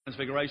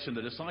Transfiguration,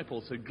 the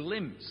disciples had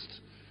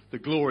glimpsed the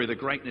glory, the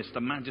greatness, the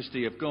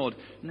majesty of God.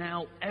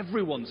 Now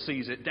everyone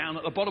sees it down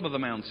at the bottom of the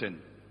mountain.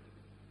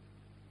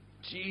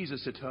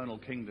 Jesus' eternal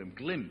kingdom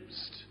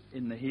glimpsed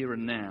in the here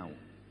and now,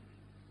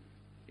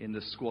 in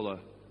the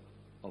squalor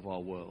of our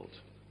world.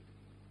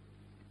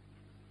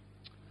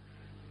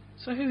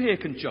 So who here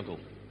can juggle?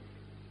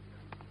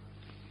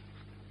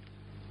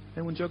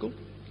 Anyone juggle?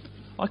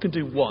 I can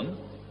do one.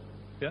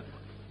 Yeah?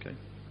 Okay.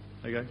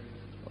 There you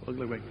go.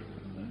 Look at me.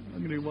 I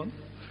can do one.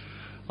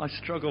 I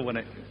struggle when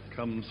it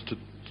comes to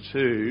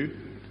two.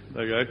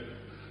 There you go.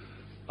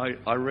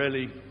 I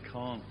really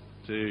can't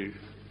do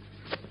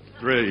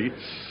three.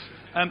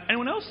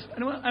 Anyone else?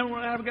 Anyone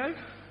want to have a go?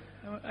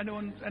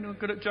 Anyone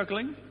good at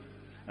juggling?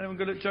 Anyone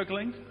good at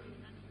juggling?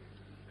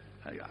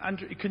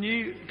 Andrew, could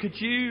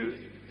you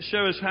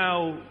show us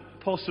how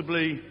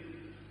possibly?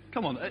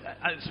 Come on,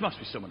 it must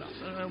be someone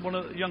else. One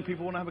of the young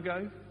people want to have a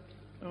go?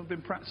 I've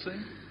been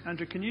practicing.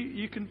 Andrew,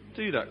 you can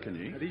do that, can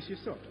you? Are these your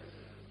socks?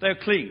 They're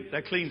clean.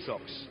 They're clean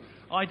socks.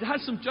 I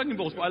had some juggling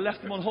balls, but I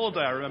left them on holiday,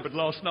 I remembered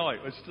last night.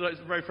 It's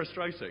very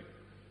frustrating.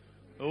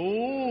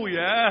 Oh,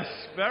 yes.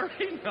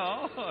 Very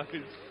nice.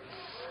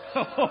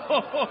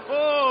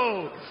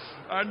 Oh,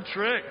 and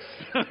tricks.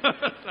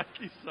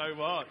 Thank you so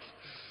much.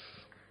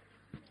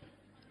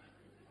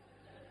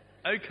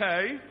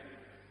 Okay.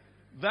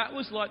 That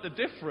was like the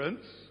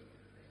difference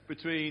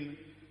between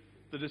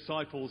the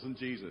disciples and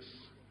Jesus.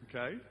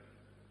 Okay?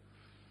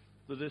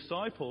 The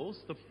disciples,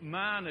 the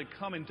man had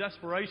come in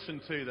desperation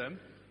to them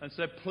and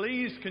said,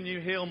 "Please, can you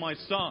heal my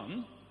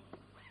son?"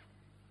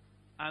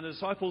 And the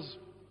disciples,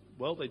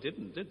 well, they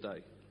didn't, did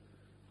they?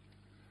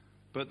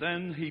 But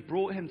then he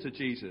brought him to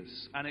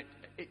Jesus, and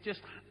it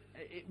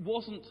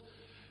wasn't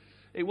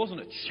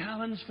a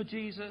challenge for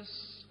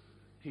Jesus.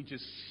 He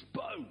just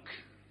spoke.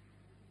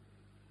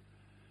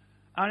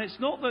 And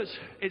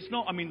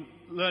I mean,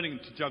 learning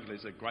to juggle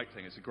is a great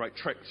thing. It's a great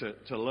trick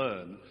to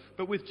learn.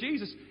 But with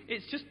Jesus,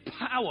 it's just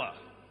power.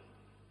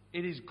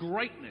 It is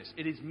greatness.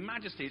 It is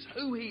majesty. It's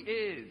who he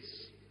is.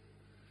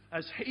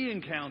 As he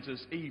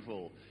encounters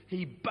evil,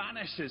 he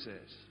banishes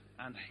it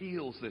and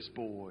heals this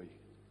boy.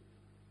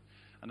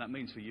 And that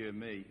means for you and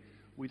me,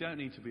 we don't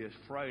need to be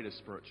afraid of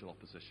spiritual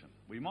opposition.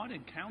 We might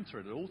encounter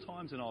it at all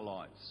times in our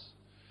lives.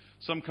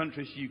 Some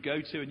countries you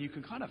go to and you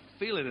can kind of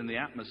feel it in the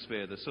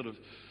atmosphere, the sort of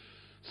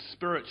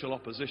spiritual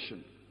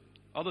opposition.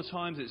 Other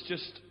times it's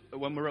just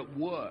when we're at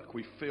work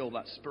we feel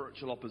that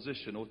spiritual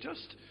opposition, or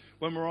just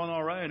when we're on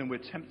our own and we're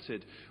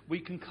tempted. We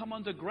can come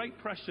under great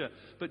pressure,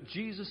 but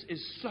Jesus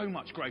is so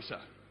much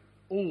greater,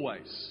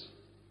 always.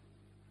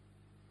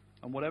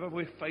 And whatever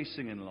we're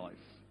facing in life,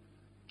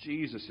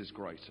 Jesus is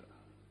greater.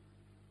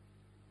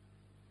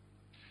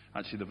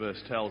 Actually, the verse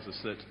tells us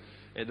that,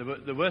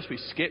 the verse we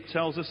skip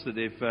tells us that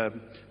if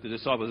the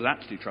disciples had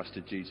actually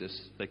trusted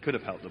Jesus, they could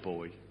have helped the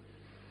boy.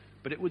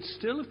 But it would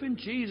still have been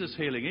Jesus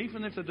healing,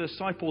 even if the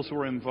disciples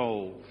were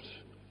involved.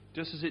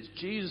 Just as it's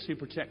Jesus who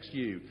protects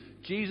you,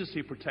 Jesus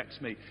who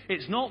protects me.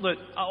 It's not that,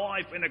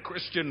 I've been a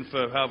Christian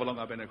for however long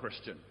I've been a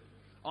Christian.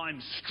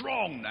 I'm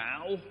strong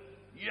now.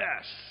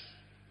 Yes,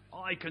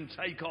 I can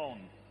take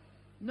on.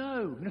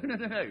 No.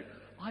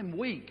 I'm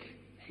weak.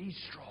 He's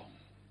strong.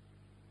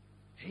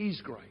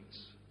 He's great.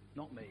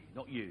 Not me,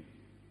 not you.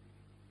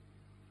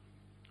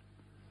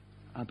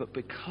 But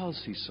because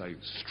he's so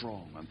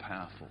strong and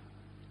powerful,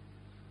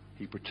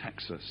 he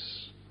protects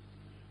us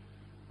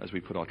as we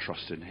put our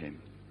trust in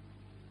him.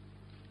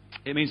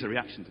 It means the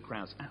reaction of the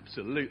crowd's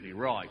absolutely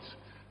right.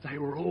 They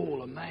were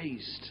all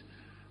amazed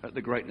at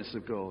the greatness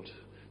of God.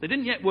 They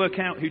didn't yet work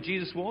out who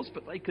Jesus was,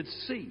 but they could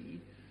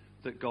see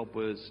that God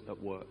was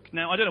at work.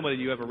 Now, I don't know whether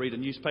you ever read a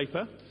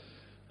newspaper,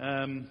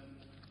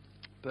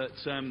 but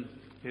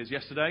here's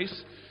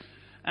yesterday's.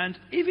 And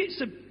if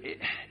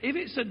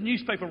it's a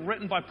newspaper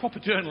written by proper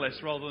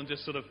journalists rather than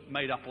just sort of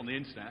made up on the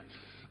internet,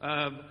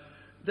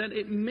 then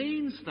it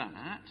means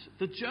that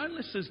the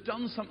journalist has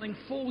done something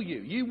for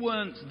you. You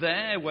weren't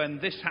there when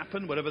this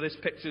happened, whatever this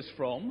picture's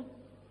from,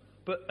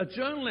 but a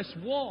journalist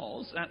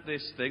was at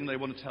this thing they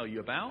want to tell you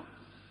about,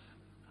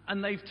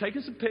 and they've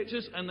taken some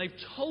pictures and they've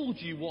told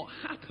you what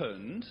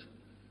happened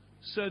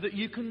so that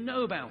you can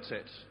know about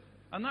it.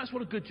 And that's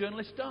what a good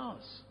journalist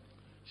does.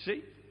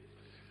 See?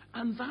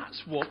 And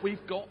that's what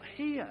we've got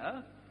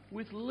here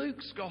with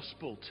Luke's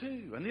gospel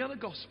too, and the other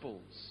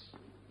gospels.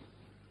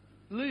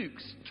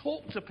 Luke's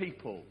talked to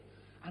people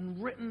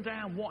and written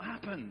down what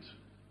happened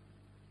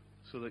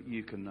so that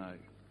you can know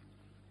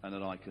and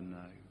that I can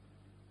know.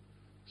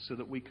 So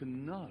that we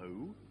can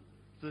know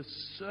the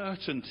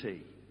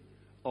certainty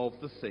of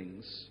the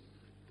things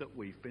that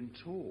we've been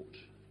taught.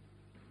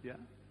 Yeah?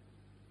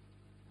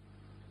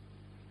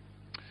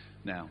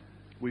 Now,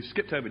 we've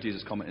skipped over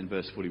Jesus' comment in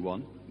verse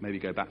 41. Maybe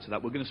go back to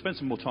that. We're going to spend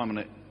some more time on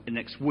it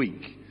next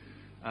week.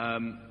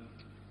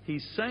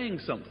 He's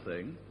saying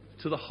something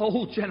to the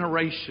whole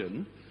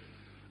generation,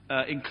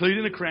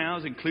 including the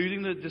crowds,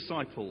 including the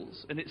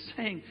disciples. And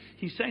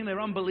he's saying they're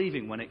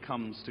unbelieving when it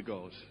comes to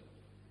God.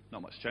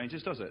 Not much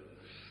changes, does it?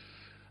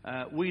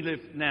 We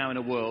live now in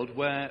a world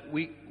where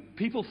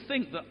people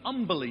think that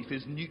unbelief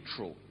is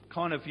neutral.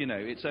 kind of,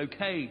 it's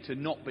okay to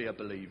not be a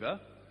believer.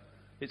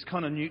 It's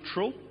kind of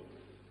neutral.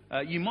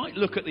 You might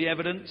look at the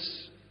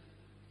evidence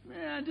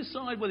and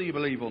decide whether you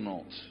believe or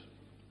not.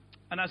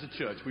 And as a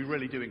church, we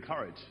really do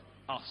encourage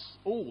us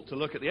all to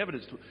look at the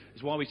evidence.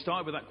 It's why we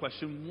start with that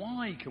question,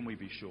 why can we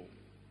be sure?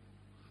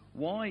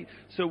 Why?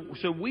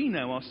 So we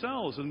know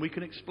ourselves and we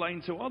can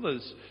explain to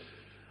others.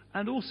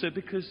 And also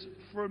because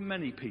for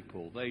many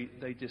people,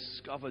 they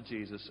discover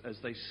Jesus as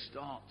they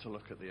start to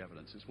look at the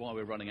evidence. It's why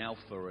we're running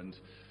Alpha,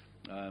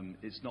 and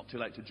it's not too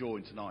late to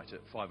join tonight at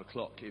 5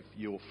 o'clock. If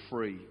you're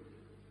free,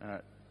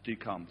 do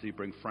come, do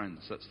bring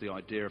friends. That's the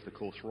idea of the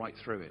course right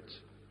through it.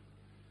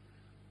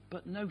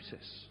 But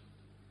notice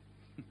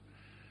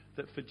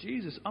that for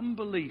Jesus,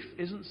 unbelief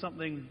isn't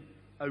something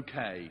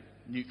okay,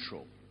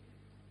 neutral.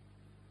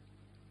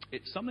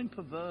 It's something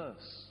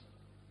perverse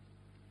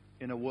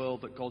in a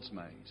world that God's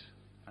made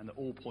and that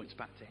all points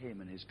back to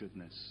Him and His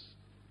goodness.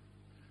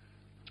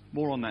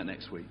 More on that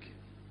next week.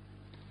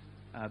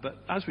 But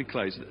as we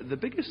close, the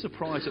biggest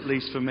surprise, at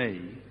least for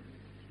me,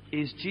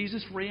 is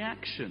Jesus'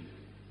 reaction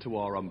to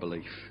our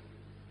unbelief.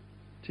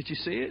 Did you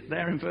see it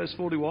there in verse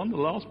 41? The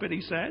last bit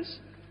he says,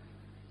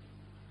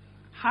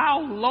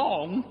 "How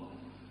long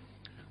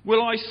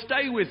will I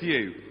stay with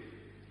you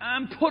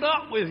and put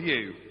up with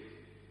you?"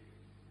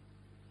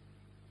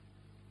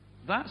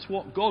 That's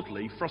what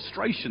godly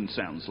frustration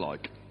sounds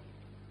like.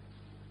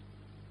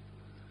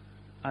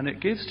 And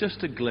it gives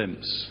just a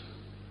glimpse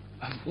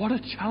of what a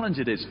challenge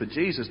it is for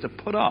Jesus to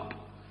put up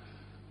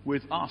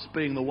with us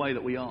being the way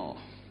that we are.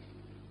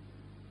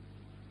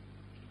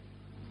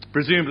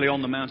 Presumably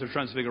on the Mount of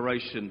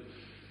Transfiguration,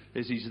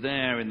 as he's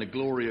there in the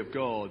glory of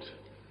God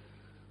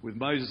with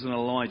Moses and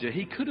Elijah,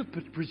 he could have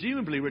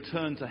presumably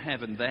returned to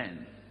heaven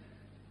then,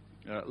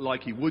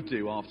 like he would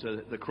do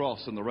after the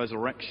cross and the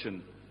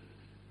resurrection.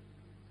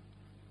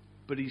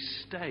 But he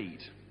stayed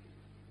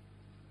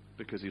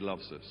because he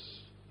loves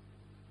us.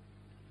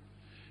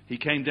 He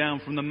came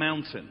down from the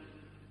mountain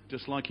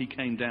just like he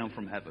came down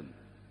from heaven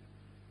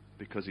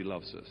because he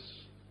loves us.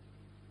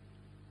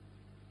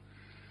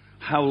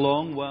 How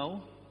long?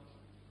 Well,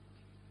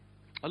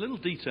 a little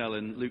detail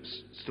in Luke's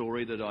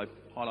story that I've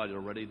highlighted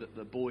already, that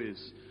the boy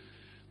is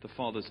the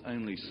Father's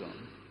only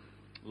son,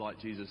 like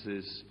Jesus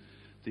is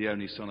the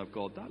only Son of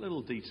God. That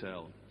little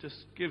detail just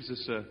gives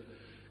us a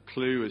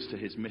clue as to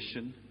his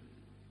mission.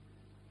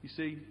 You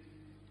see,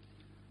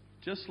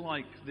 just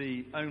like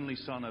the only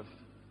son of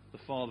the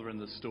Father in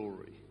the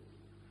story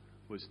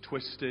was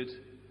twisted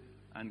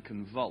and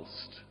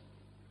convulsed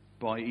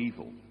by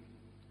evil,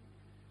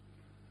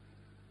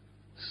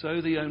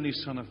 so the only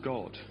Son of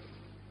God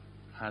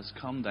has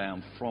come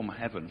down from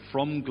heaven,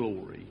 from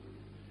glory,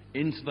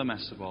 into the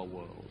mess of our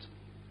world,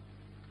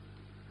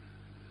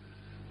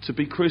 to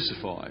be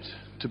crucified,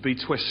 to be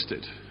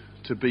twisted,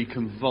 to be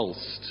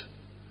convulsed,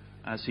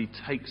 as he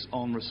takes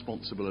on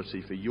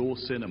responsibility for your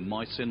sin and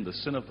my sin, the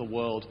sin of the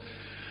world,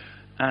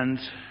 and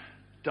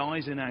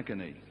dies in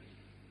agony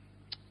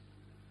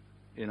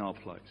in our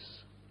place.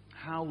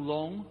 How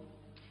long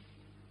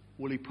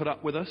will he put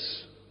up with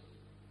us?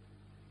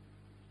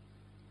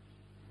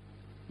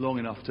 Long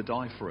enough to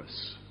die for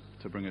us,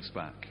 to bring us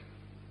back.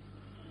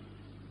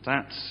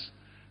 That's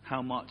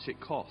how much it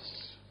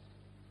costs.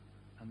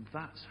 And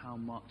that's how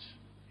much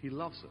he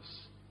loves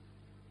us.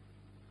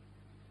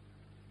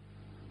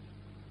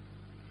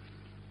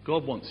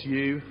 God wants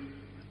you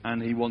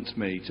and he wants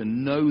me to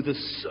know the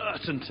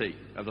certainty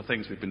of the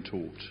things we've been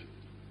taught.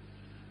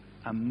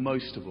 And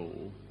most of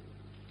all,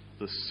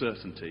 the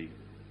certainty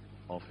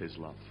of his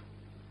love.